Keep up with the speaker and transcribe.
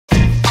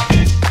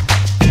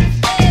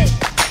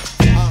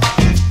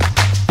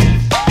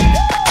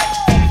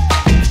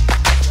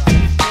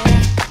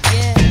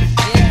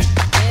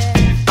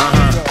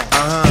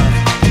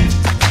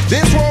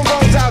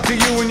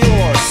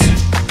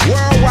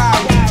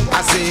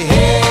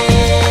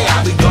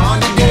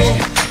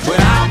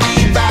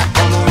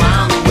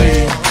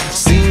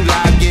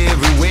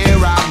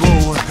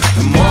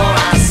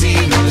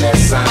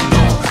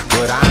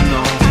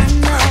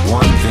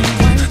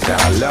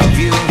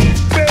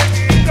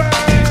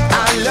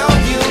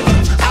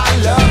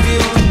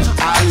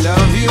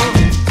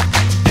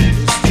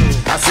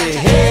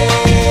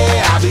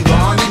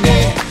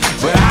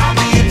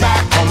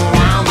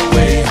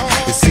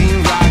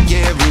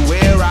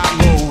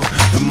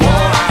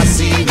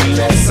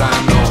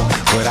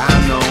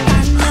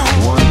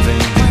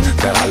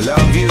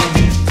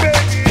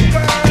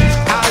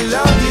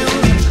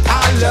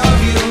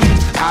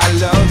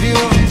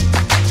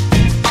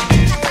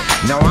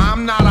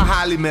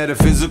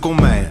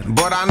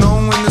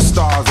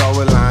stars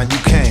all aligned, you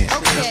can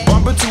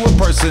bump into a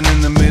person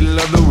in the middle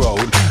of the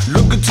road,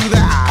 look into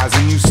their eyes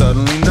and you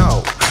suddenly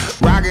know.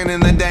 Rocking in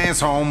the dance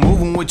hall,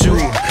 moving with you.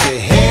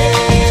 Hey,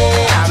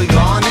 I be